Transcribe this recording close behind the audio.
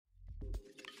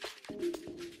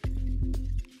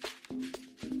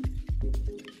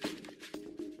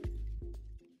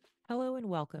Hello and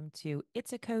welcome to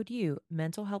It's a Code You,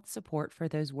 mental health support for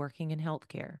those working in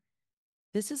healthcare.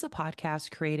 This is a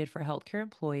podcast created for healthcare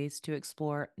employees to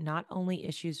explore not only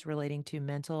issues relating to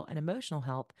mental and emotional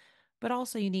health, but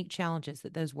also unique challenges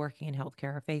that those working in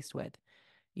healthcare are faced with.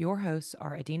 Your hosts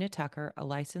are Adina Tucker, a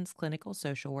licensed clinical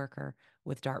social worker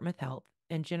with Dartmouth Health,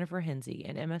 and Jennifer Hinsey,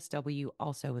 an MSW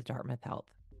also with Dartmouth Health.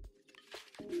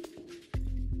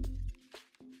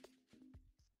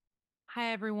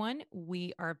 Hi, everyone.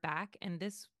 We are back. And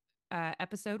this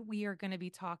episode, we are going to be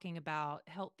talking about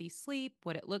healthy sleep,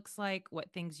 what it looks like,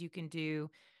 what things you can do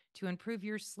to improve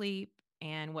your sleep,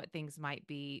 and what things might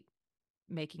be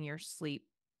making your sleep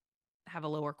have a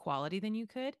lower quality than you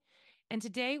could. And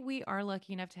today we are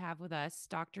lucky enough to have with us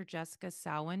Dr. Jessica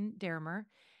Salwen-Deremer,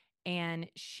 and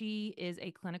she is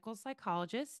a clinical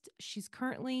psychologist. She's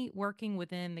currently working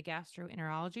within the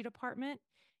gastroenterology department,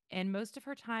 and most of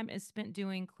her time is spent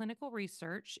doing clinical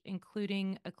research,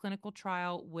 including a clinical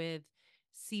trial with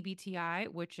CBT-I,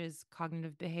 which is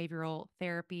cognitive behavioral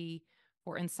therapy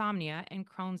for insomnia and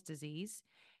Crohn's disease.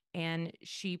 And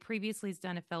she previously has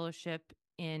done a fellowship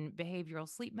in behavioral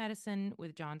sleep medicine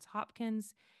with Johns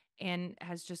Hopkins and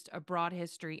has just a broad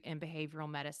history in behavioral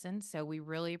medicine. So we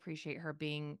really appreciate her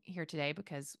being here today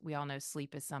because we all know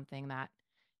sleep is something that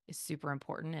is super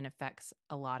important and affects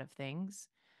a lot of things.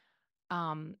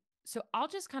 So I'll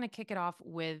just kind of kick it off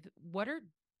with what are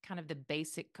kind of the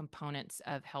basic components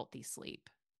of healthy sleep?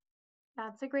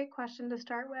 That's a great question to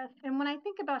start with. And when I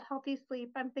think about healthy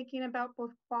sleep, I'm thinking about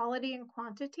both quality and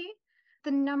quantity.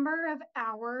 The number of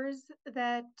hours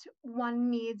that one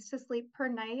needs to sleep per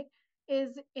night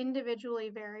is individually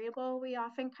variable. We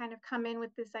often kind of come in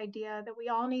with this idea that we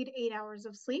all need 8 hours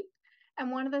of sleep. And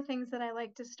one of the things that I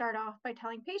like to start off by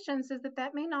telling patients is that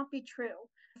that may not be true.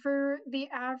 For the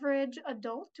average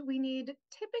adult, we need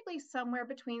typically somewhere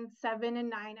between 7 and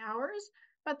 9 hours.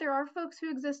 But there are folks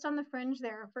who exist on the fringe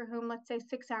there for whom, let's say,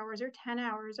 6 hours or 10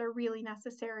 hours are really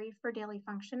necessary for daily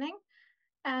functioning.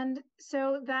 And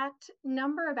so that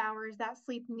number of hours that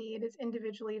sleep need is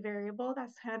individually variable.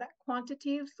 That's kind of that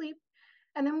quantity of sleep.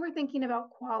 And then we're thinking about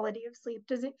quality of sleep.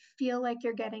 Does it feel like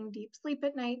you're getting deep sleep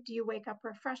at night? Do you wake up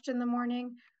refreshed in the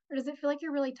morning? Or does it feel like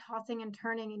you're really tossing and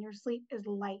turning and your sleep is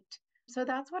light? So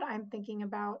that's what I'm thinking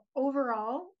about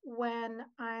overall when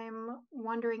I'm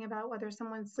wondering about whether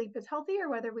someone's sleep is healthy or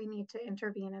whether we need to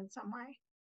intervene in some way.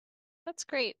 That's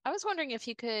great. I was wondering if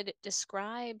you could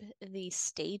describe the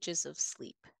stages of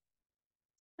sleep.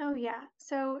 Oh, yeah.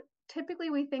 So typically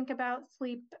we think about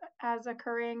sleep as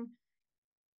occurring,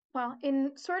 well,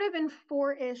 in sort of in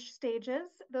four-ish stages.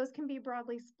 Those can be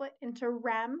broadly split into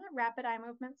REM, rapid eye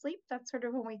movement sleep. That's sort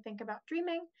of when we think about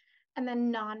dreaming, and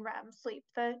then non-REM sleep,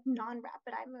 the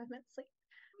non-rapid eye movement sleep.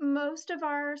 Most of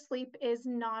our sleep is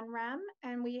non-REM,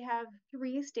 and we have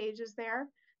three stages there.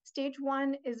 Stage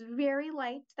one is very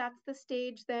light. That's the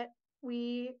stage that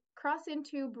we cross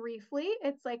into briefly.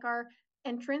 It's like our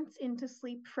entrance into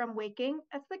sleep from waking.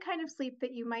 That's the kind of sleep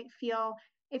that you might feel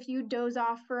if you doze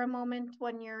off for a moment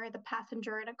when you're the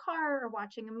passenger in a car or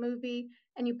watching a movie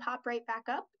and you pop right back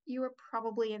up, you are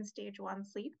probably in stage one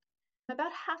sleep.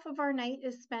 About half of our night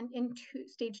is spent in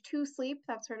stage two sleep.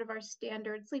 That's sort of our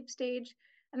standard sleep stage.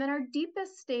 And then our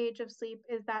deepest stage of sleep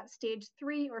is that stage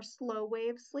three or slow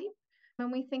wave sleep.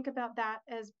 When we think about that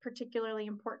as particularly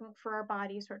important for our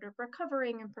body, sort of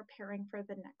recovering and preparing for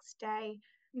the next day.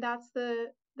 That's the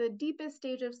deepest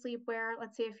stage of sleep where,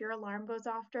 let's say, if your alarm goes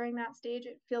off during that stage,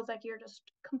 it feels like you're just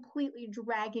completely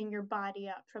dragging your body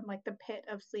up from like the pit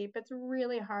of sleep. It's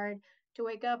really hard to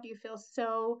wake up. You feel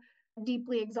so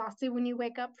deeply exhausted when you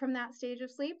wake up from that stage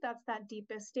of sleep. That's that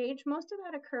deepest stage. Most of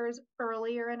that occurs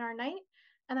earlier in our night.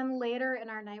 And then later in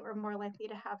our night, we're more likely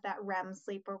to have that REM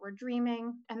sleep where we're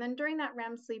dreaming. And then during that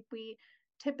REM sleep, we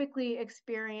typically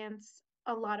experience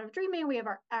a lot of dreaming. We have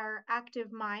our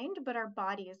active mind, but our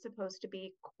body is supposed to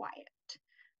be quiet.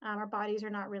 Our bodies are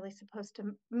not really supposed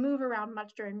to move around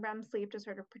much during REM sleep to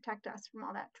sort of protect us from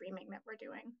all that dreaming that we're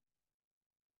doing.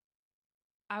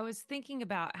 I was thinking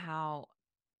about how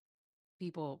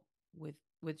people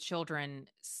with children,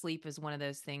 sleep is one of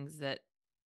those things that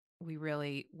we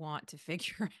really want to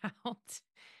figure out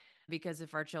because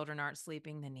if our children aren't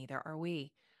sleeping, then neither are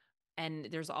we. And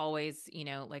there's always,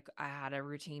 like I had a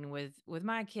routine with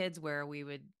my kids where we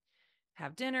would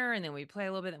have dinner and then we play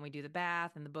a little bit, then we do the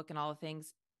bath and the book and all the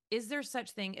things. Is there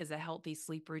such thing as a healthy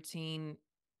sleep routine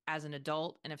as an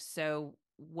adult? And if so,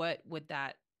 what would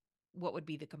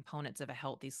be the components of a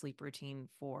healthy sleep routine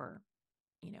for,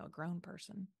 a grown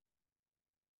person?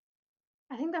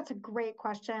 I think that's a great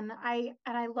question. I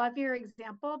love your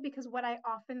example because what I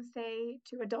often say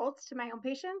to adults, to my own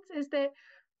patients, is that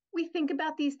we think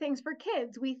about these things for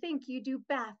kids. We think you do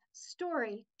bath,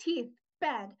 story, teeth,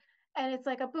 bed, and it's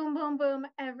like a boom, boom, boom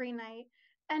every night.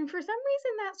 And for some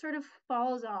reason, that sort of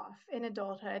falls off in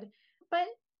adulthood. But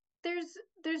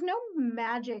there's no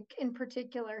magic in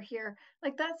particular here.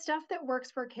 Like that stuff that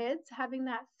works for kids, having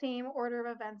that same order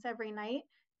of events every night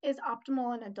is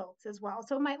optimal in adults as well.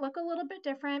 So it might look a little bit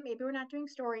different. Maybe we're not doing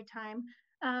story time,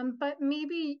 but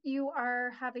maybe you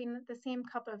are having the same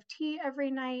cup of tea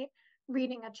every night,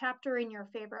 reading a chapter in your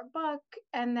favorite book,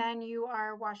 and then you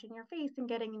are washing your face and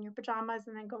getting in your pajamas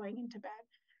and then going into bed.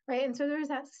 Right. And so there's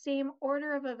that same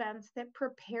order of events that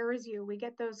prepares you. We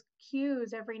get those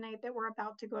cues every night that we're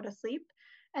about to go to sleep.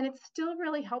 And it's still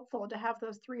really helpful to have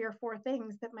those 3 or 4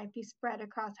 things that might be spread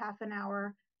across half an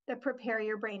hour that prepare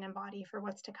your brain and body for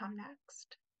what's to come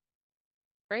next.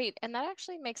 Great. And that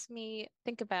actually makes me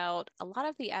think about a lot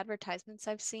of the advertisements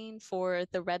I've seen for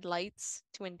the red lights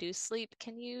to induce sleep.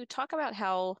 Can you talk about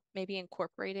how maybe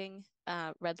incorporating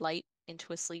red light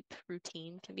into a sleep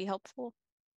routine can be helpful?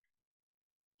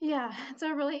 Yeah, it's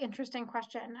a really interesting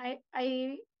question.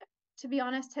 To be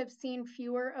honest, have seen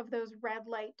fewer of those red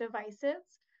light devices.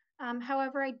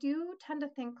 However, I do tend to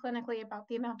think clinically about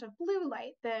the amount of blue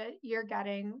light that you're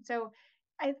getting. So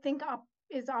I think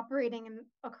is operating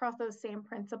across those same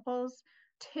principles.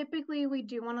 Typically, we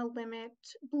do want to limit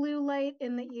blue light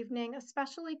in the evening,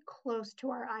 especially close to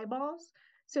our eyeballs.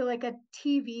 So like a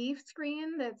TV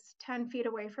screen that's 10 feet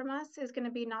away from us is going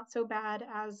to be not so bad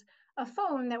as a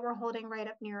phone that we're holding right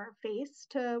up near our face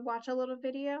to watch a little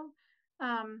video.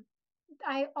 Um,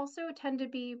 I also tend to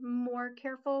be more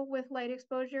careful with light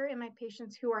exposure in my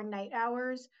patients who are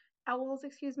owls,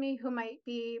 excuse me, who might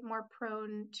be more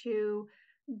prone to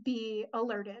be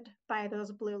alerted by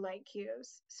those blue light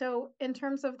cues. So in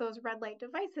terms of those red light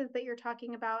devices that you're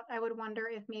talking about, I would wonder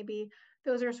if maybe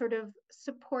those are sort of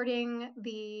supporting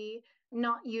the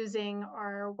not using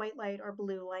our white light or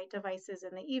blue light devices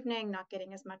in the evening, not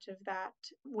getting as much of that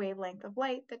wavelength of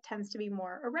light that tends to be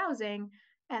more arousing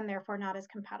and therefore not as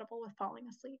compatible with falling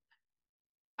asleep.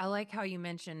 I like how you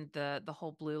mentioned the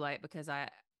whole blue light because I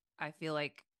feel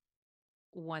like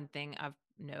one thing I've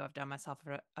done myself,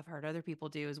 I've heard other people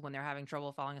do is when they're having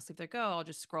trouble falling asleep, they're like, oh, I'll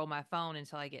just scroll my phone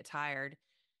until I get tired.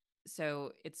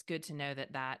 So it's good to know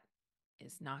that that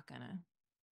is not gonna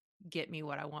get me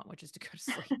what I want, which is to go to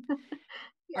sleep.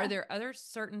 Are Yeah. there other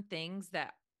certain things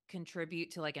that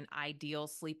contribute to like an ideal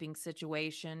sleeping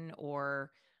situation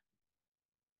or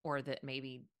that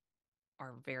maybe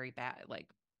are very bad, like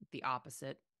the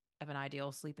opposite of an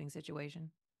ideal sleeping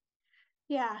situation?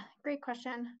 Yeah, great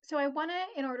question. So I want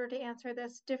to, in order to answer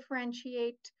this,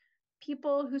 differentiate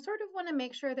people who sort of want to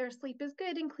make sure their sleep is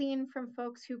good and clean from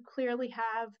folks who clearly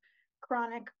have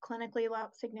chronic, clinically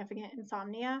significant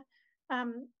insomnia.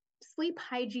 Sleep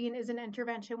hygiene is an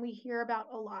intervention we hear about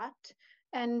a lot.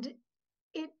 And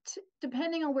it,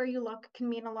 depending on where you look, can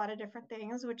mean a lot of different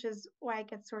things, which is why it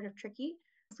gets sort of tricky.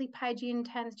 Sleep hygiene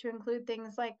tends to include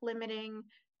things like limiting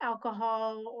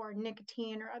alcohol or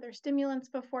nicotine or other stimulants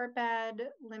before bed,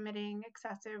 limiting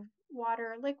excessive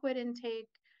water or liquid intake,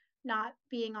 not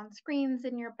being on screens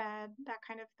in your bed, that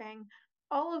kind of thing.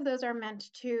 All of those are meant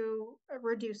to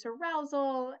reduce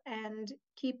arousal and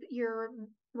keep your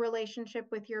relationship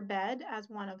with your bed as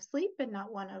one of sleep and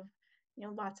not one of,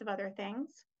 lots of other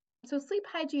things. So sleep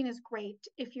hygiene is great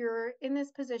if you're in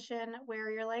this position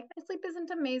where you're like, my sleep isn't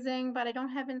amazing, but I don't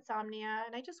have insomnia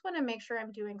and I just want to make sure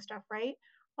I'm doing stuff right.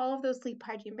 All of those sleep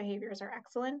hygiene behaviors are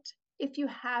excellent. If you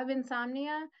have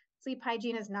insomnia, sleep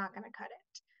hygiene is not going to cut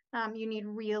it. You need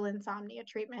real insomnia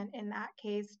treatment in that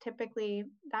case. Typically,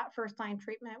 that first line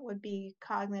treatment would be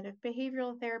cognitive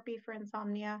behavioral therapy for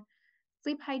insomnia.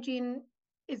 Sleep hygiene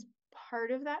is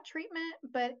part of that treatment,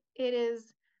 but it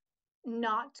is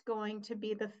not going to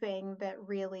be the thing that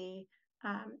really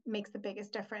makes the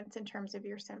biggest difference in terms of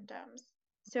your symptoms.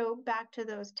 So back to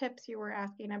those tips you were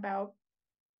asking about,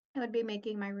 I would be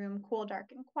making my room cool,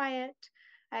 dark, and quiet.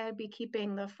 I would be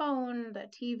keeping the phone, the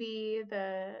TV,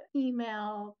 the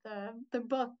email, the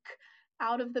book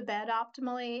out of the bed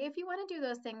optimally. If you want to do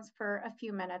those things for a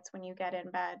few minutes when you get in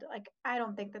bed, like I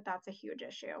don't think that that's a huge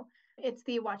issue. It's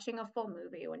the watching a full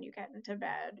movie when you get into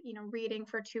bed, reading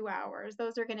for 2 hours.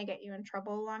 Those are going to get you in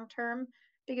trouble long term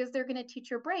because they're going to teach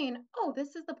your brain, oh,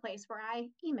 this is the place where I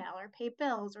email or pay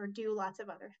bills or do lots of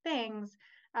other things,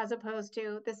 as opposed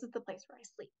to this is the place where I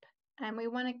sleep. And we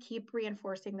want to keep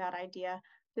reinforcing that idea.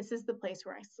 This is the place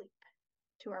where I sleep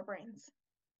to our brains.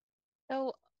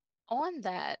 So on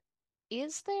that,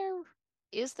 is there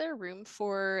is there room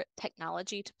for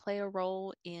technology to play a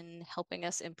role in helping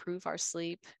us improve our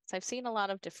sleep? So I've seen a lot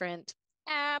of different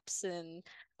apps and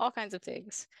all kinds of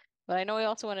things, But I know we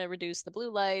also want to reduce the blue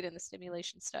light and the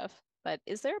stimulation stuff. But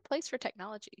is there a place for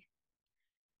technology?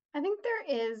 I think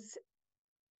there is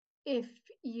if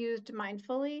used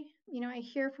mindfully. I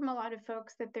hear from a lot of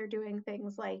folks that they're doing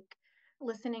things like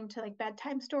listening to like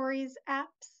bedtime stories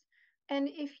apps. And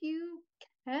if you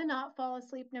cannot fall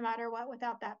asleep no matter what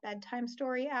without that bedtime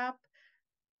story app,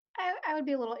 I would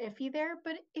be a little iffy there.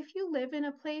 But if you live in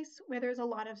a place where there's a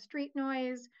lot of street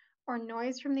noise or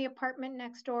noise from the apartment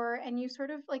next door, and you sort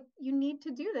of like you need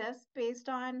to do this based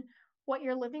on what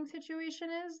your living situation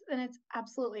is, then it's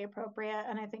absolutely appropriate.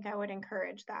 And I think I would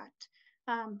encourage that.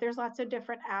 There's lots of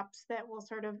different apps that will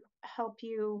sort of help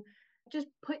you just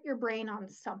put your brain on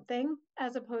something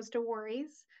as opposed to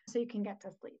worries so you can get to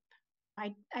sleep.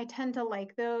 I tend to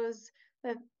like those.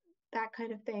 The that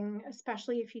kind of thing,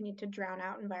 especially if you need to drown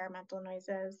out environmental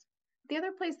noises. The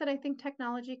other place that I think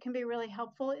technology can be really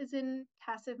helpful is in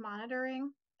passive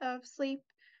monitoring of sleep.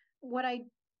 What I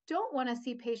don't want to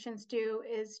see patients do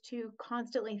is to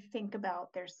constantly think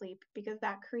about their sleep because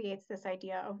that creates this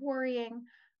idea of worrying,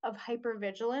 of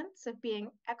hypervigilance, of being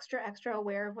extra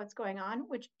aware of what's going on,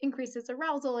 which increases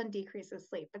arousal and decreases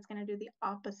sleep. It's going to do the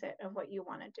opposite of what you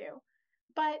want to do.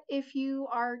 But if you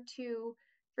are to,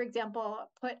 for example,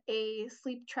 put a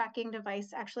sleep tracking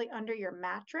device actually under your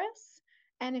mattress,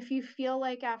 and if you feel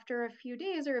like after a few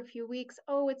days or a few weeks,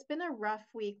 oh, it's been a rough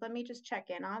week, let me just check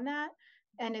in on that.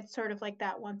 And it's sort of like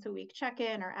that once a week check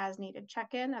in or as needed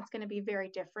check in, that's going to be very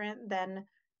different than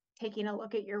taking a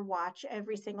look at your watch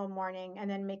every single morning and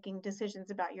then making decisions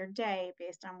about your day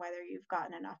based on whether you've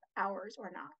gotten enough hours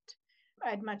or not.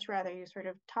 I'd much rather you sort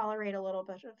of tolerate a little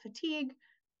bit of fatigue,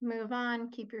 move on,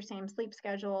 keep your same sleep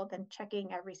schedule than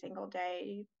checking every single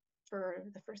day for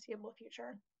the foreseeable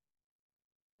future.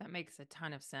 That makes a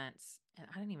ton of sense. And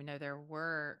I didn't even know there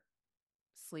were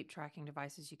sleep tracking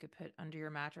devices you could put under your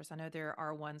mattress. I know there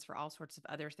are ones for all sorts of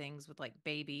other things with like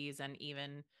babies and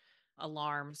even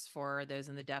alarms for those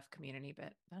in the deaf community,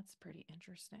 but that's pretty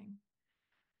interesting.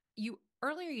 You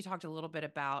earlier you talked a little bit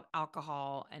about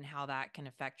alcohol and how that can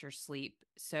affect your sleep.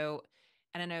 So,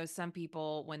 and I know some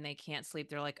people when they can't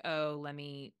sleep, they're like, "Oh, let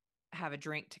me have a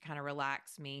drink to kind of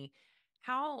relax me."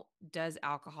 How does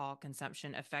alcohol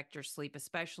consumption affect your sleep,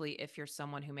 especially if you're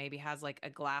someone who maybe has like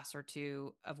a glass or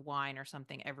two of wine or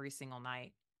something every single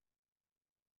night?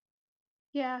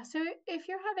 Yeah, so if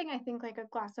you're having, I think, like a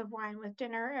glass of wine with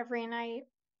dinner every night,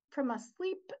 from a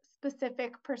sleep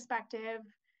specific perspective,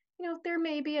 there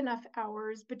may be enough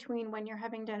hours between when you're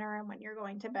having dinner and when you're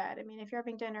going to bed. I mean, if you're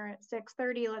having dinner at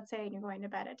 6:30, let's say, and you're going to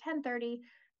bed at 10:30,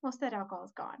 most of that alcohol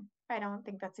is gone. I don't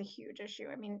think that's a huge issue.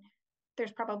 I mean,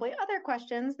 there's probably other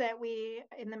questions that we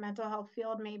in the mental health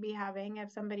field may be having if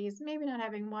somebody's maybe not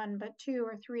having one, but two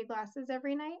or three glasses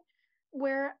every night.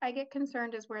 Where I get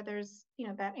concerned is where there's,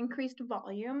 that increased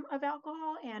volume of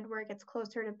alcohol and where it gets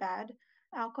closer to bed.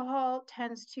 Alcohol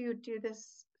tends to do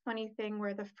this funny thing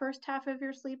where the first half of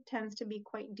your sleep tends to be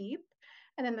quite deep,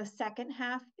 and then the second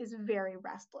half is very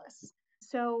restless.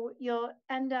 So you'll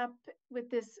end up with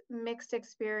this mixed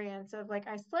experience of like,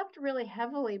 I slept really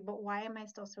heavily, but why am I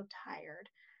still so tired?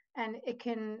 And it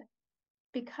can,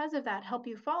 because of that, help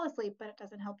you fall asleep, but it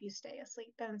doesn't help you stay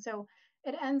asleep. And so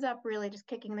it ends up really just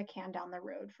kicking the can down the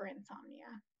road for insomnia.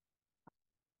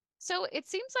 So it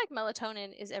seems like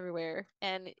melatonin is everywhere,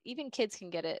 and even kids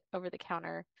can get it over the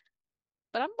counter.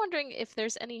 But I'm wondering if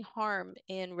there's any harm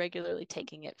in regularly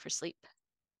taking it for sleep.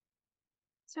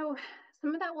 So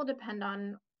some of that will depend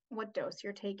on what dose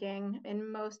you're taking. In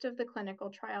most of the clinical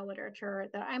trial literature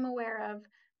that I'm aware of,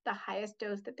 the highest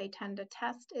dose that they tend to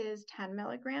test is 10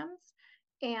 milligrams.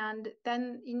 And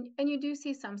you do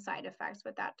see some side effects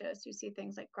with that dose. You see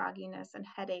things like grogginess and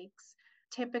headaches.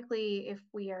 Typically, if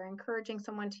we are encouraging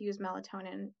someone to use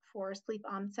melatonin for sleep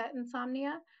onset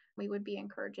insomnia, we would be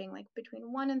encouraging like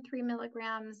between 1 and 3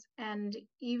 milligrams, and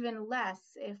even less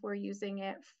if we're using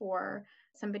it for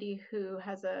somebody who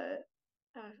has a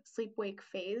sleep wake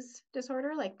phase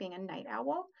disorder, like being a night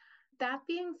owl. That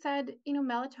being said,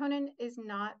 melatonin is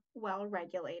not well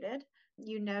regulated.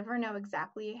 You never know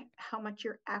exactly how much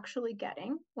you're actually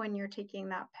getting when you're taking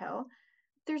that pill.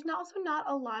 There's also not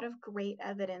a lot of great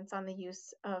evidence on the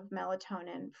use of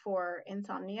melatonin for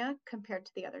insomnia compared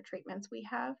to the other treatments we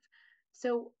have.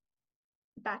 So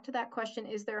back to that question,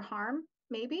 is there harm?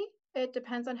 Maybe. It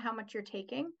depends on how much you're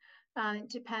taking. It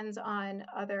depends on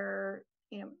other,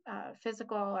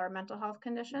 physical or mental health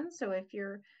conditions. So if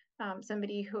you're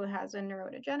somebody who has a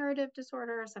neurodegenerative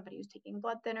disorder, somebody who's taking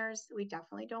blood thinners, we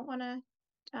definitely don't want to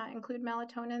include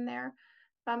melatonin there.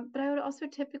 But I would also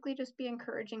typically just be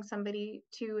encouraging somebody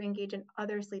to engage in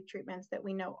other sleep treatments that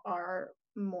we know are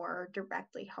more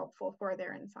directly helpful for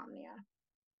their insomnia.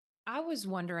 I was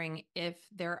wondering if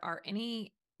there are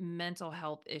any mental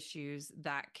health issues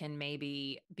that can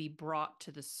maybe be brought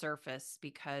to the surface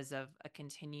because of a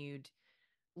continued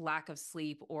lack of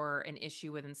sleep or an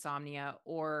issue with insomnia,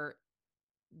 or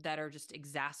that are just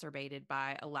exacerbated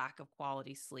by a lack of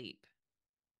quality sleep.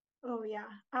 Oh, yeah,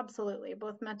 absolutely.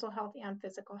 Both mental health and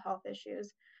physical health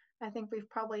issues. I think we've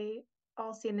probably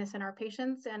all seen this in our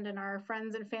patients and in our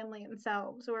friends and family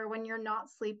themselves, where when you're not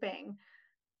sleeping,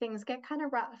 things get kind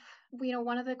of rough.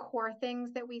 One of the core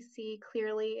things that we see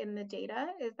clearly in the data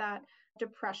is that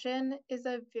depression is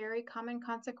a very common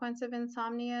consequence of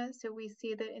insomnia. So we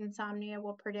see that insomnia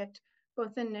will predict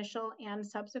both initial and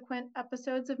subsequent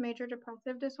episodes of major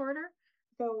depressive disorder.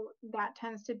 So that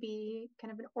tends to be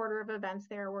kind of an order of events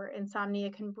there where insomnia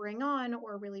can bring on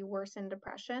or really worsen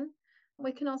depression.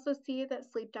 We can also see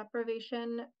that sleep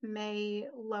deprivation may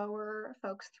lower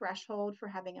folks' threshold for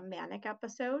having a manic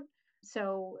episode.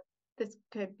 So this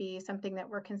could be something that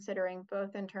we're considering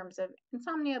both in terms of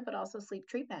insomnia, but also sleep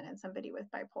treatment in somebody with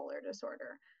bipolar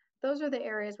disorder. Those are the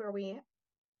areas where we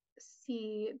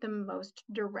see the most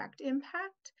direct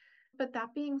impact. But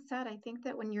that being said, I think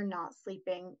that when you're not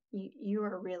sleeping, you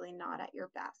are really not at your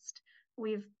best.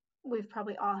 We've we've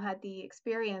probably all had the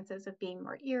experiences of being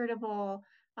more irritable,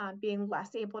 being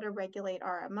less able to regulate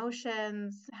our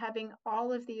emotions, having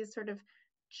all of these sort of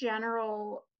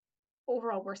general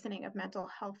overall worsening of mental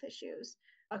health issues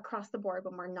across the board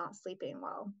when we're not sleeping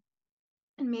well.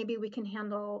 And maybe we can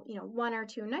handle, 1 or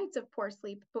 2 nights of poor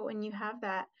sleep, but when you have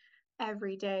that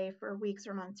every day for weeks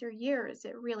or months or years,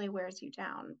 it really wears you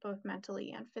down, both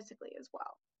mentally and physically as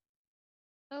well.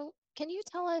 So, can you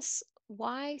tell us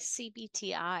why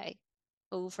CBTI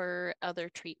over other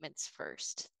treatments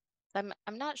first? I'm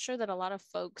not sure that a lot of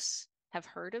folks have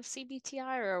heard of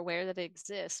CBTI or are aware that it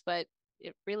exists, but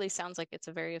it really sounds like it's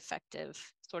a very effective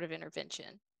sort of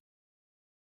intervention.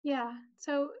 Yeah,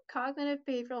 so cognitive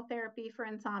behavioral therapy for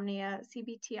insomnia,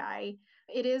 CBTI,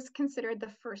 it is considered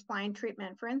the first line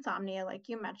treatment for insomnia, like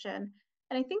you mentioned.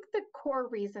 And I think the core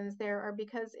reasons there are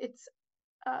because it's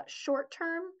short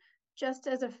term, just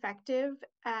as effective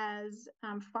as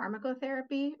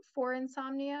pharmacotherapy for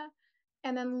insomnia.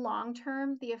 And then long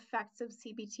term, the effects of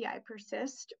CBTI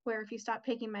persist, where if you stop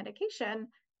taking medication,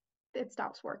 it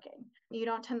stops working. You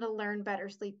don't tend to learn better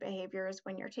sleep behaviors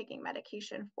when you're taking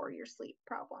medication for your sleep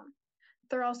problem.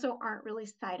 There also aren't really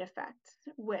side effects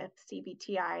with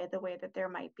CBTI the way that there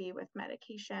might be with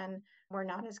medication. We're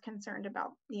not as concerned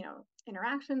about,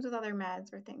 interactions with other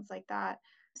meds or things like that.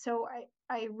 So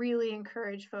I really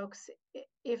encourage folks,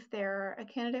 if they're a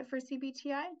candidate for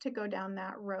CBTI, to go down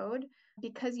that road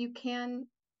because you can,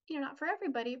 not for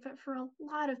everybody, but for a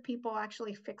lot of people,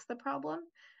 actually fix the problem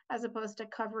as opposed to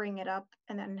covering it up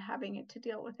and then having it to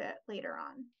deal with it later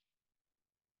on.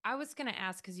 I was going to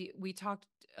ask because we talked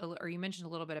or you mentioned a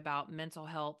little bit about mental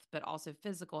health, but also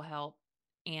physical health.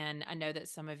 And I know that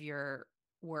some of your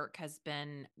work has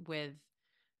been with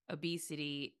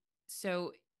obesity.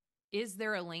 So, is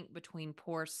there a link between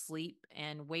poor sleep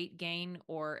and weight gain?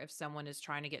 Or if someone is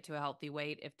trying to get to a healthy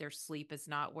weight, if their sleep is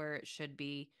not where it should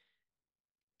be,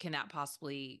 can that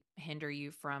possibly hinder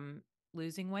you from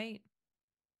losing weight?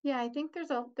 Yeah, I think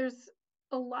there's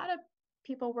a lot of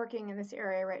people working in this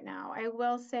area right now. I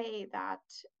will say that,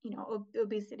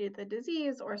 obesity, the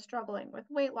disease, or struggling with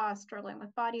weight loss, struggling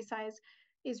with body size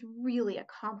is really a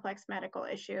complex medical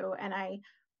issue. And I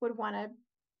would want to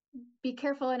be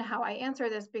careful in how I answer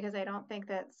this because I don't think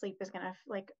that sleep is going to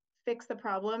like fix the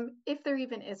problem if there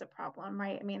even is a problem,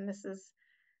 right? I mean, this is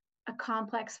a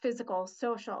complex physical,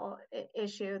 social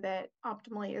issue that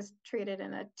optimally is treated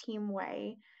in a team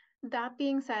way. That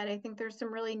being said, I think there's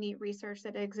some really neat research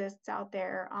that exists out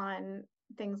there on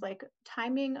things like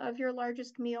timing of your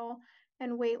largest meal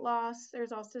and weight loss.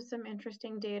 There's also some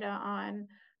interesting data on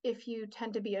if you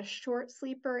tend to be a short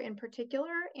sleeper in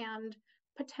particular and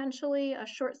potentially a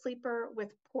short sleeper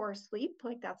with poor sleep,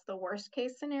 like that's the worst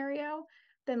case scenario,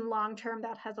 then long term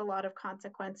that has a lot of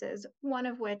consequences, one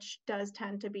of which does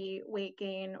tend to be weight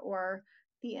gain or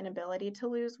the inability to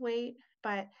lose weight.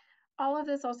 But all of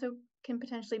this also can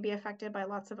potentially be affected by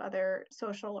lots of other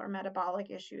social or metabolic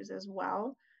issues as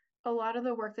well. A lot of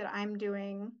the work that I'm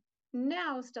doing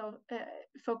now still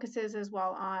focuses as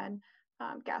well on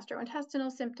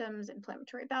gastrointestinal symptoms,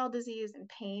 inflammatory bowel disease, and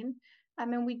pain.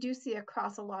 And we do see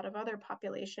across a lot of other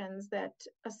populations that,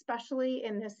 especially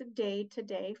in this day to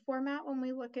day format, when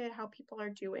we look at how people are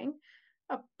doing,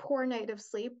 a poor night of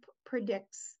sleep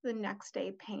predicts the next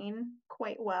day pain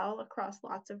quite well across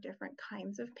lots of different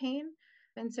kinds of pain.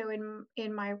 And so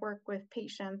in my work with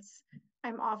patients,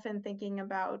 I'm often thinking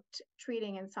about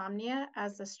treating insomnia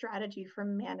as a strategy for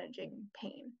managing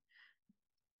pain.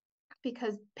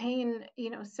 because pain,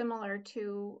 similar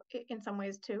to, in some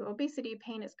ways, to obesity,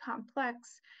 pain is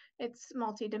complex, it's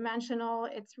multidimensional,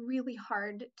 it's really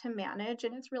hard to manage,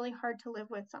 and it's really hard to live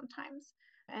with sometimes.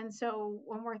 And so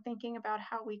when we're thinking about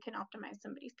how we can optimize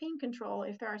somebody's pain control,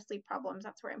 if there are sleep problems,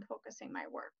 that's where I'm focusing my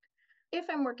work. If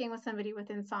I'm working with somebody with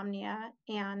insomnia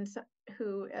and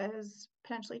who is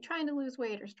potentially trying to lose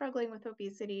weight or struggling with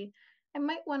obesity, I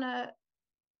might want to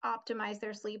optimize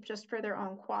their sleep just for their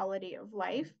own quality of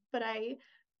life, but I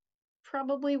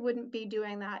probably wouldn't be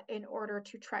doing that in order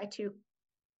to try to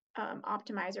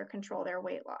optimize or control their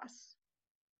weight loss.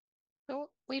 So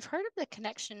we've heard of the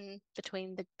connection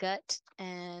between the gut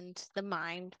and the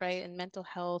mind, right, and mental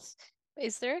health.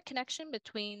 Is there a connection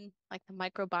between like the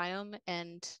microbiome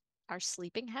and our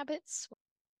sleeping habits?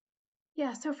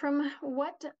 Yeah, so from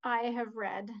what I have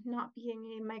read, not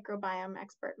being a microbiome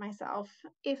expert myself,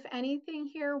 if anything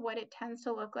here, what it tends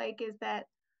to look like is that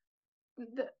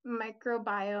the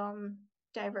microbiome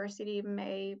diversity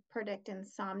may predict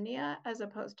insomnia as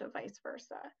opposed to vice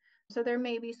versa. So there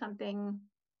may be something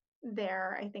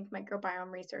there. I think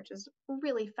microbiome research is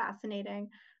really fascinating,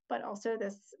 but also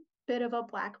this bit of a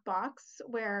black box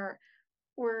where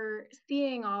we're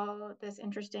seeing all this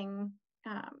interesting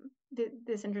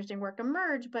this interesting work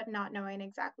emerge, but not knowing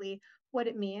exactly what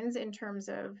it means in terms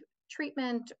of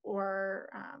treatment or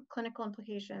clinical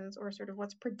implications or sort of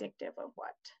what's predictive of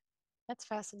what. That's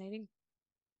fascinating.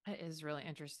 It is really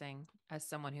interesting. As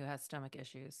someone who has stomach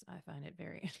issues, I find it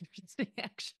very interesting,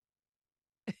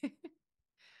 actually.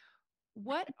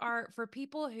 What are, for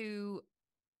people who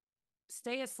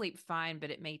stay asleep fine, but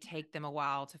it may take them a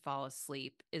while to fall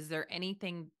asleep, is there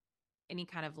anything, any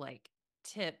kind of like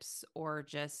tips, or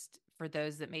just for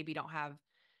those that maybe don't have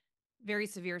very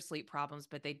severe sleep problems,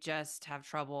 but they just have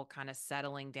trouble kind of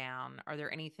settling down? Are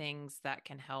there any things that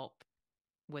can help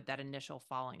with that initial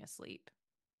falling asleep?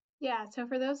 Yeah, so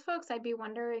for those folks, I'd be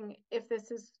wondering if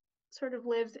this is sort of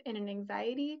lives in an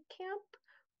anxiety camp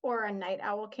or a night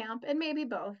owl camp, and maybe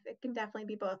both. It can definitely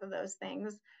be both of those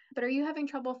things. But are you having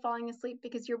trouble falling asleep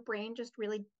because your brain just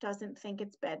really doesn't think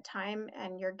it's bedtime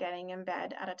and you're getting in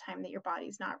bed at a time that your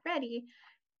body's not ready?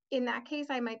 In that case,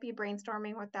 I might be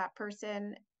brainstorming with that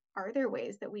person. Are there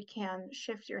ways that we can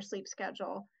shift your sleep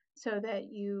schedule so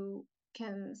that you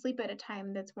can sleep at a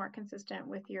time that's more consistent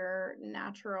with your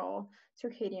natural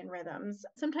circadian rhythms?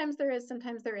 Sometimes there is,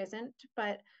 sometimes there isn't,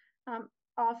 but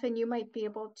often you might be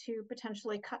able to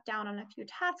potentially cut down on a few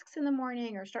tasks in the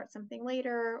morning or start something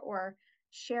later or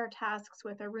share tasks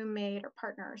with a roommate or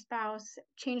partner or spouse,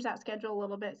 change that schedule a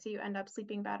little bit so you end up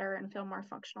sleeping better and feel more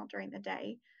functional during the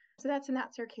day. So that's in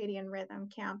that circadian rhythm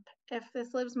camp. If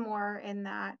this lives more in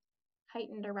that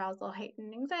heightened arousal,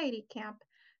 heightened anxiety camp,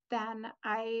 then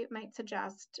I might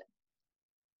suggest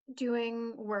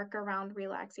doing work around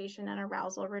relaxation and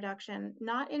arousal reduction,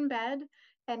 not in bed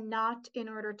and not in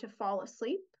order to fall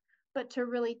asleep, but to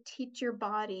really teach your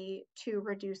body to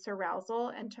reduce arousal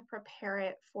and to prepare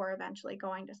it for eventually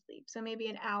going to sleep. So maybe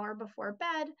an hour before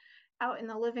bed, out in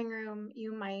the living room,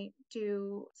 you might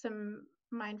do some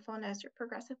mindfulness or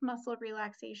progressive muscle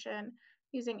relaxation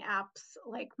using apps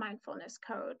like Mindfulness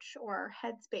Coach or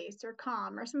Headspace or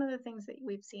Calm or some of the things that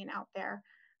we've seen out there.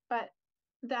 But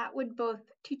that would both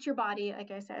teach your body,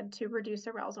 like I said, to reduce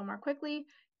arousal more quickly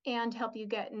and help you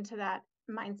get into that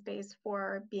mind space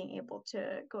for being able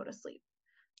to go to sleep.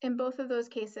 In both of those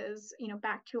cases,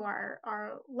 back to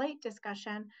our light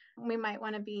discussion, we might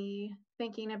want to be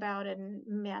thinking about and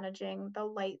managing the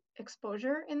light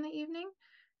exposure in the evening.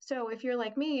 So if you're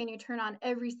like me and you turn on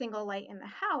every single light in the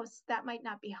house, that might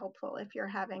not be helpful if you're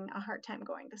having a hard time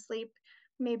going to sleep.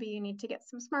 Maybe you need to get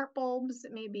some smart bulbs.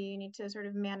 Maybe you need to sort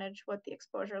of manage what the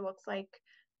exposure looks like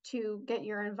to get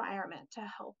your environment to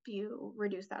help you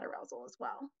reduce that arousal as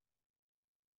well.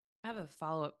 I have a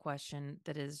follow-up question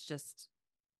that is just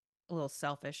a little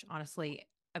selfish, honestly,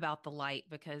 about the light,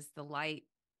 because the light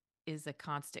is a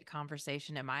constant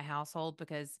conversation in my household,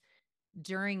 because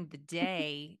during the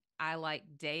day, I like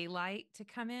daylight to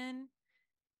come in.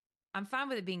 I'm fine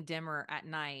with it being dimmer at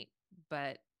night,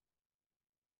 but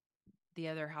the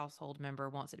other household member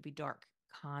wants it to be dark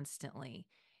constantly.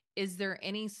 Is there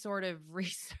any sort of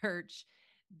research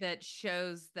that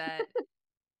shows that,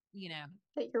 you know,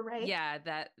 That you're right. yeah,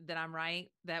 that I'm right,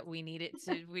 that we need it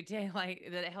to we daylight,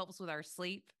 that it helps with our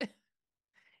sleep?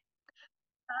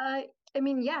 Uh, I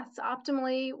mean, yes,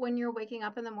 optimally, when you're waking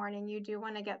up in the morning, you do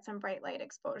want to get some bright light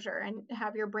exposure and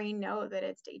have your brain know that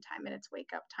it's daytime and it's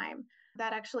wake up time.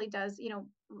 That actually does,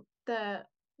 the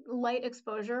light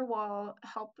exposure will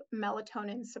help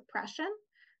melatonin suppression.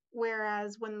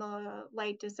 Whereas when the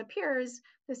light disappears,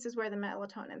 this is where the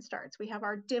melatonin starts. We have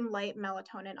our dim light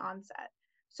melatonin onset.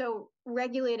 So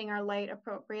regulating our light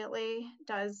appropriately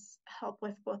does help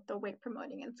with both the wake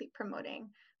promoting and sleep promoting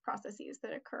processes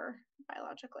that occur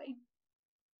biologically.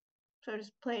 So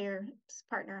just play your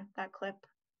partner that clip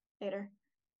later.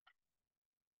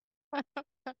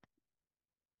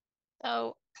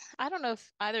 So I don't know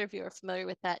if either of you are familiar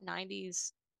with that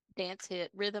 90s dance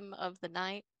hit Rhythm of the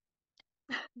Night,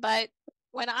 but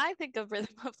when I think of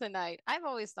Rhythm of the Night, I've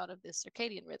always thought of this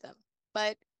circadian rhythm.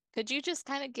 But could you just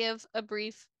kind of give a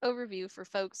brief overview for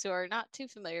folks who are not too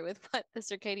familiar with what the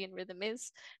circadian rhythm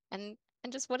is and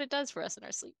just what it does for us in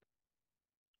our sleep?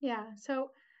 Yeah,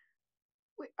 so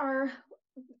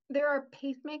there are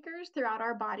pacemakers throughout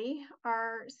our body.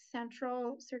 Our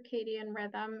central circadian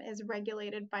rhythm is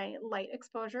regulated by light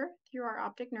exposure through our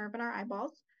optic nerve in our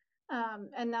eyeballs.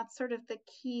 And that's sort of the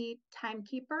key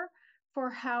timekeeper for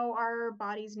how our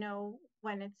bodies know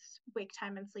when it's wake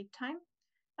time and sleep time.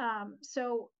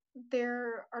 So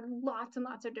there are lots and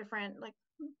lots of different like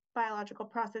biological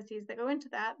processes that go into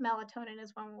that. Melatonin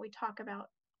is one we talk about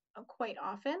quite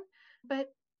often,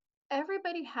 but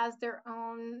everybody has their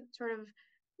own sort of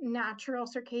natural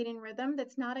circadian rhythm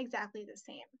that's not exactly the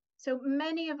same. So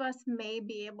many of us may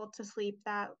be able to sleep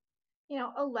that,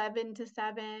 11 to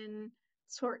 7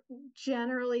 sort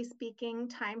generally speaking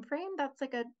time frame. That's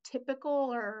like a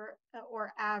typical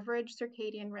or average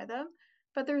circadian rhythm.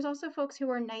 But there's also folks who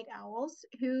are night owls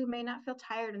who may not feel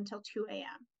tired until 2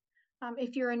 a.m.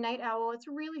 If you're a night owl, it's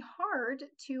really hard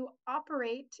to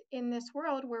operate in this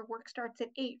world where work starts at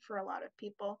 8 for a lot of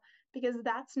people, because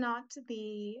that's not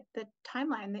the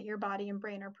timeline that your body and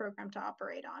brain are programmed to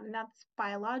operate on. And that's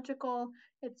biological,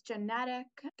 it's genetic.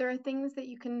 There are things that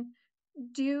you can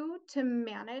do to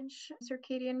manage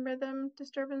circadian rhythm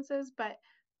disturbances, but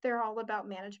they're all about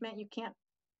management. You can't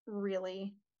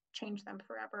really change them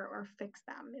forever or fix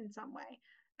them in some way.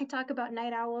 I talk about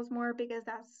night owls more because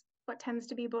that's what tends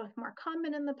to be both more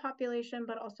common in the population,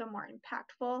 but also more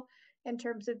impactful in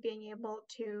terms of being able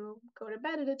to go to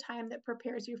bed at a time that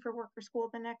prepares you for work or school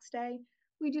the next day.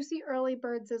 We do see early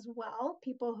birds as well,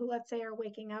 people who, let's say, are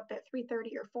waking up at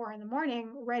 3:30 or 4 in the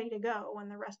morning, ready to go when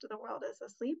the rest of the world is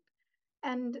asleep.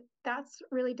 And that's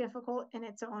really difficult in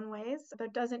its own ways. But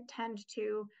it doesn't tend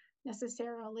to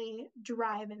necessarily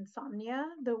drive insomnia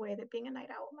the way that being a night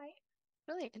owl might.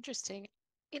 Really interesting.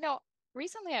 You know,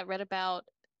 recently I read about,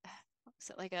 was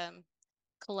it like a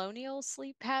colonial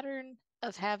sleep pattern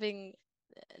of having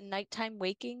nighttime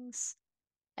wakings,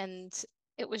 and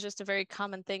it was just a very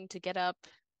common thing to get up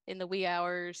in the wee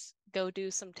hours, go do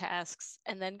some tasks,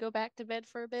 and then go back to bed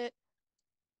for a bit.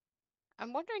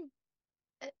 I'm wondering,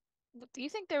 uh, do you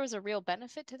think there was a real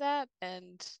benefit to that?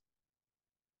 And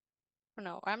I don't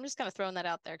know, I'm just kind of throwing that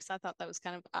out there because I thought that was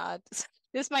kind of odd.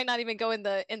 This might not even go in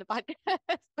the podcast,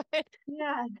 but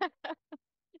Yeah,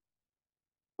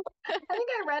 I think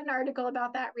I read an article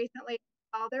about that recently.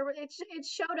 Oh, it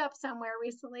showed up somewhere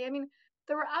recently. I mean,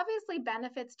 there were obviously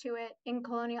benefits to it in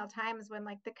colonial times when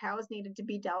like the cows needed to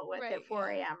be dealt with right, at 4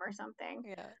 a.m. or something.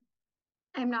 yeah,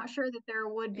 I'm not sure that there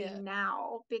would be yeah.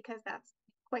 now because that's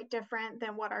quite different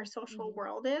than what our social Hmm.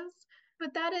 world is.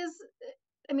 But that is,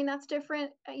 I mean, that's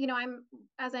different.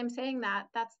 As I'm saying that,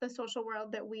 that's the social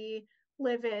world that we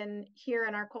live in here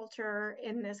in our culture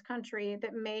in this country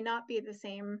that may not be the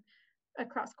same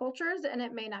across cultures, and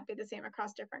it may not be the same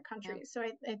across different Yeah. countries. So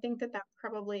I think that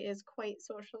probably is quite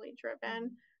socially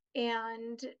driven. Hmm.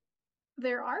 And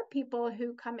there are people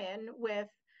who come in with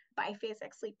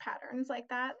biphasic sleep patterns like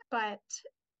that, but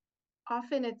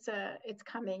often it's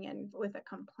coming in with a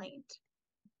complaint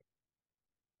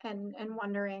and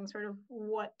wondering sort of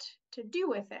what to do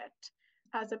with it,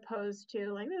 as opposed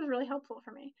to like, this is really helpful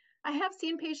for me. I have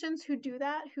seen patients who do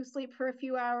that, who sleep for a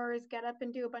few hours, get up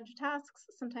and do a bunch of tasks.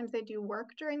 Sometimes they do work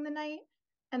during the night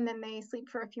and then they sleep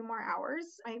for a few more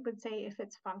hours. I would say if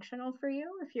it's functional for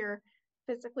you, if you're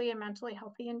physically and mentally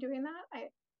healthy in doing that,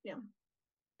 you know,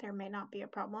 there may not be a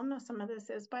problem. Some of this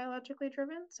is biologically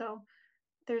driven. So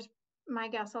there's, my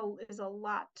guess is a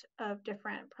lot of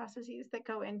different processes that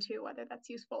go into whether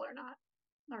that's useful or not,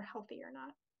 or healthy or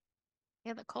not.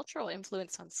 Yeah, the cultural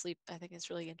influence on sleep, I think, is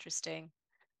really interesting.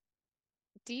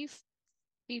 Do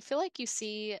you feel like you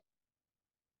see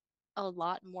a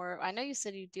lot more? I know you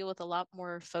said you deal with a lot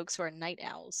more folks who are night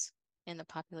owls in the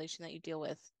population that you deal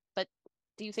with, but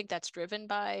do you think that's driven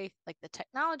by like the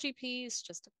technology piece,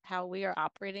 just how we are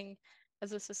operating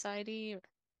as a society?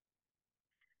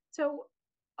 So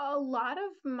a lot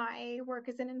of my work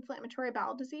is in inflammatory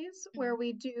bowel disease, where Mhm.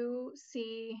 we do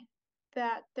see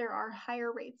that there are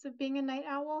higher rates of being a night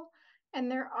owl, and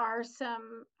there are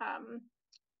some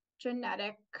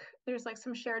genetic, there's like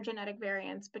some shared genetic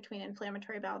variants between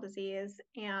inflammatory bowel disease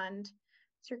and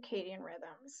circadian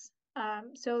rhythms.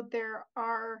 So there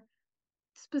are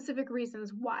specific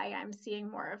reasons why I'm seeing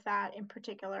more of that, in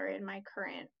particular in my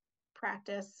current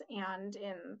practice and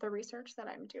in the research that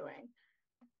I'm doing.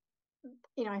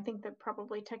 I think that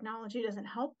probably technology doesn't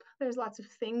help. There's lots of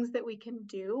things that we can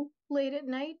do late at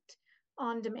night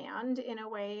on demand in a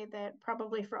way that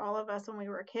probably for all of us when we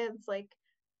were kids, like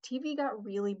TV got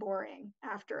really boring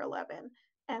after 11.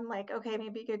 And like, okay,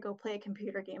 maybe you could go play a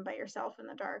computer game by yourself in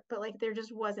the dark, but like there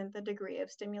just wasn't the degree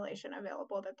of stimulation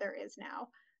available that there is now.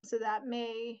 So that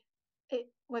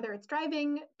whether it's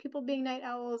driving people being night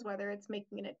owls, whether it's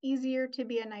making it easier to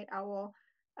be a night owl,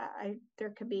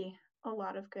 there could be a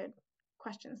lot of good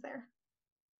questions there.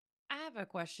 I have a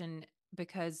question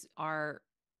because our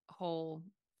whole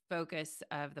focus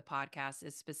of the podcast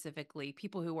is specifically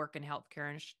people who work in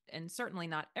healthcare, and certainly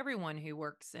not everyone who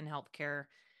works in healthcare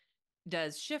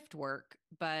does shift work,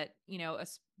 but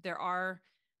there are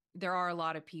a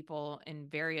lot of people in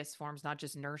various forms, not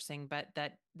just nursing, but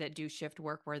that do shift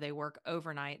work where they work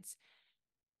overnights.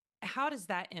 How does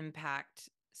that impact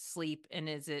sleep? And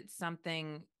is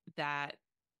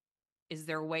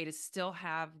there a way to still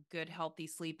have good, healthy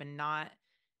sleep and not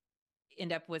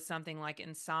end up with something like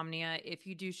insomnia if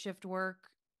you do shift work?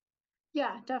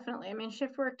 Yeah, definitely. I mean,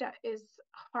 shift work is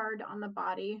hard on the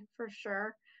body for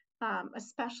sure,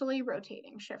 especially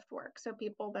rotating shift work. So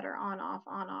people that are on,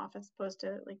 off, as opposed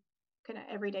to like kind of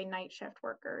everyday night shift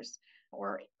workers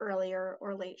or earlier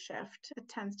or late shift. It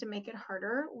tends to make it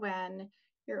harder when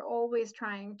you're always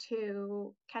trying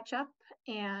to catch up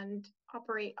and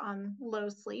operate on low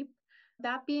sleep.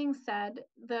 That being said,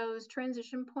 those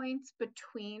transition points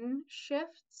between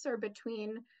shifts or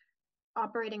between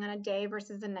operating on a day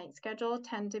versus a night schedule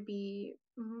tend to be,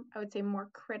 I would say, more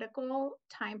critical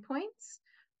time points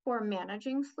for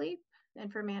managing sleep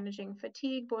and for managing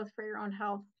fatigue, both for your own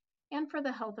health and for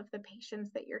the health of the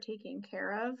patients that you're taking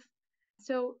care of.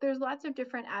 So there's lots of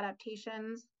different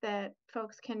adaptations that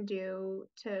folks can do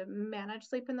to manage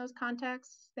sleep in those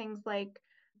contexts. Things like,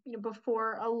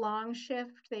 before a long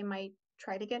shift, they might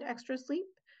try to get extra sleep.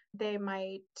 They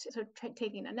might,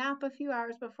 taking a nap a few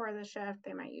hours before the shift,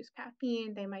 they might use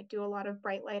caffeine. They might do a lot of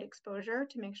bright light exposure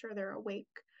to make sure they're awake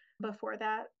before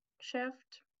that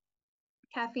shift.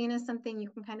 Caffeine is something you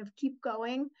can kind of keep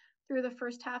going through the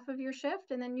first half of your shift,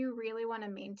 and then you really want to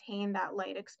maintain that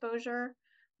light exposure.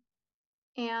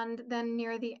 And then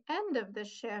near the end of the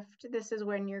shift, this is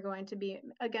when you're going to be,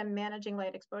 again, managing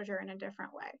light exposure in a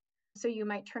different way. So you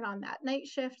might turn on that night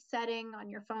shift setting on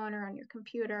your phone or on your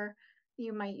computer.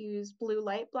 You might use blue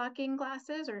light blocking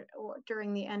glasses or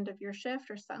during the end of your shift,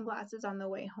 or sunglasses on the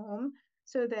way home,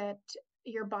 so that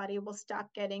your body will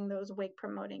stop getting those wake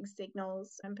promoting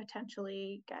signals and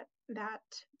potentially get that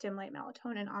dim light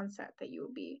melatonin onset that you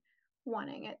would be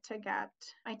wanting it to get.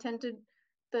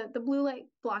 The blue light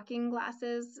blocking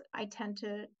glasses, I tend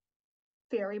to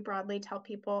very broadly tell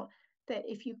people that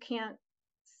if you can't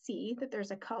see that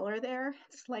there's a color there,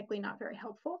 it's likely not very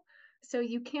helpful. So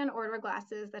you can order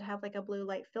glasses that have like a blue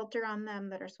light filter on them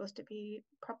that are supposed to be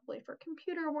probably for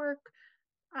computer work,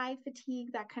 eye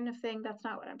fatigue, that kind of thing. That's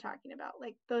not what I'm talking about.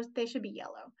 Like those, they should be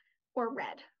yellow or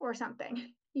red or something.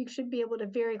 You should be able to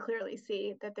very clearly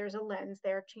see that there's a lens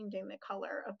there changing the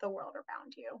color of the world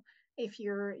around you if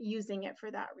you're using it for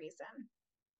that reason.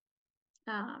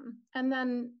 And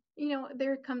then,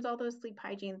 there comes all those sleep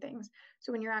hygiene things.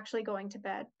 So when you're actually going to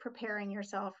bed, preparing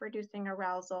yourself, reducing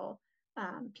arousal.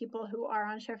 People who are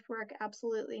on shift work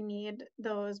absolutely need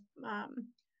those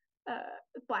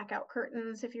blackout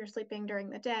curtains if you're sleeping during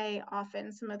the day.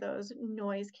 Often some of those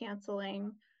noise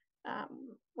canceling,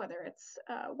 whether it's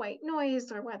white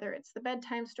noise or whether it's the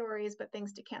bedtime stories, but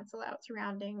things to cancel out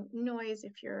surrounding noise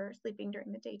if you're sleeping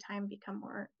during the daytime become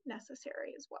more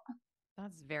necessary as well.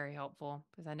 That's very helpful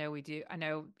because I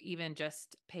know even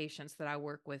just patients that I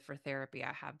work with for therapy,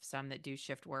 I have some that do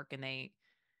shift work and they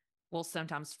will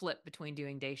sometimes flip between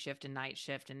doing day shift and night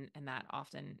shift, and that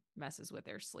often messes with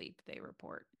their sleep, they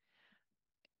report.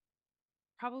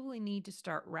 Probably need to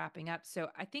start wrapping up. So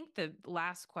I think the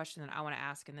last question that I want to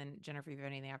ask, and then Jennifer, if you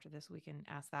have anything after this, we can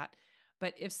ask that.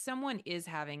 But if someone is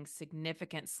having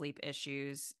significant sleep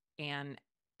issues and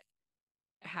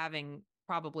having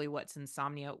probably what's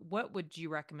insomnia, what would you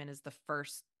recommend is the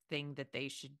first thing that they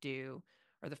should do,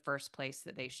 or the first place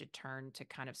that they should turn to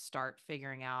kind of start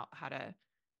figuring out how to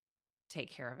take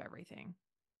care of everything?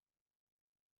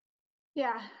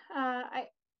 Yeah,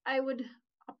 I would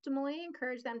optimally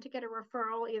encourage them to get a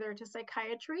referral either to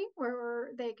psychiatry, where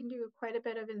they can do quite a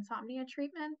bit of insomnia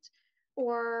treatment,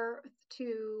 or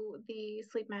to the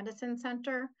sleep medicine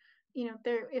center.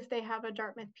 if they have a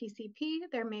Dartmouth PCP,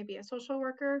 there may be a social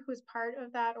worker who's part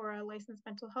of that, or a licensed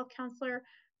mental health counselor,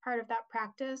 part of that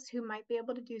practice, who might be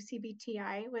able to do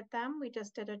CBT-I with them. We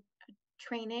just did a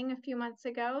training a few months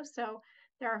ago. So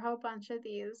there are a whole bunch of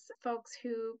these folks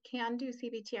who can do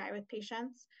CBT-I with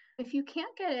patients. If you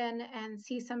can't get in and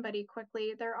see somebody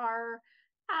quickly, there are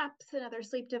apps and other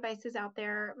sleep devices out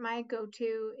there. My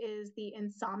go-to is the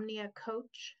Insomnia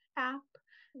Coach app.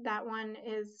 That one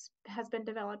has been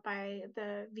developed by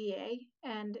the VA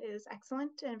and is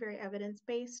excellent and very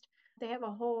evidence-based. They have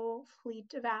a whole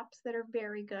fleet of apps that are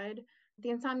very good. The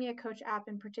Insomnia Coach app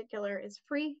in particular is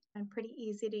free and pretty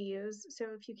easy to use. So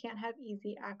if you can't have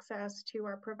easy access to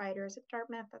our providers at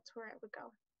Dartmouth, that's where I would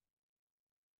go.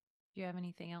 Do you have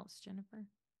anything else, Jennifer?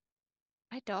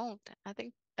 I don't. I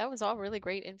think that was all really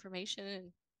great information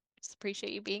and just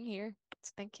appreciate you being here.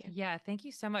 So thank you. Yeah, thank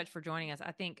you so much for joining us.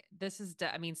 I think this is,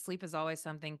 I mean, sleep is always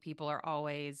something people are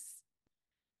always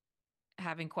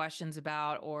having questions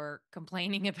about or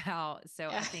complaining about. So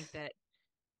Yeah. I think that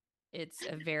it's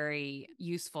a very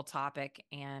useful topic.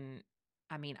 And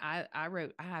I mean, I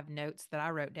have notes that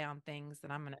I wrote down things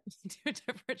that I'm going to do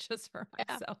different just for Yeah.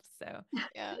 myself. So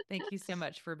Yeah. thank you so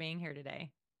much for being here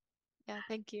today. Yeah.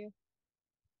 Thank you.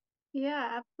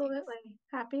 Yeah, absolutely.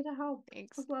 Happy to help. It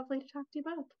Thanks. was lovely to talk to you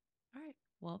both. All right.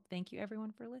 Well, thank you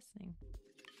everyone for listening.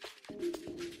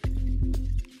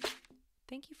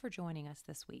 Thank you for joining us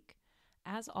this week.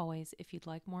 As always, if you'd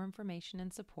like more information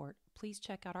and support, please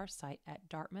check out our site at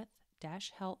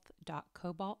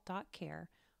dartmouth-health.cobalt.care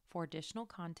for additional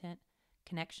content,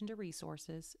 connection to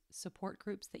resources, support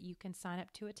groups that you can sign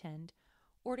up to attend,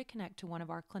 or to connect to one of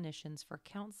our clinicians for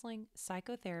counseling,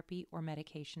 psychotherapy, or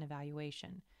medication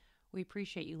evaluation. We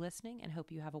appreciate you listening and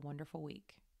hope you have a wonderful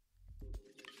week.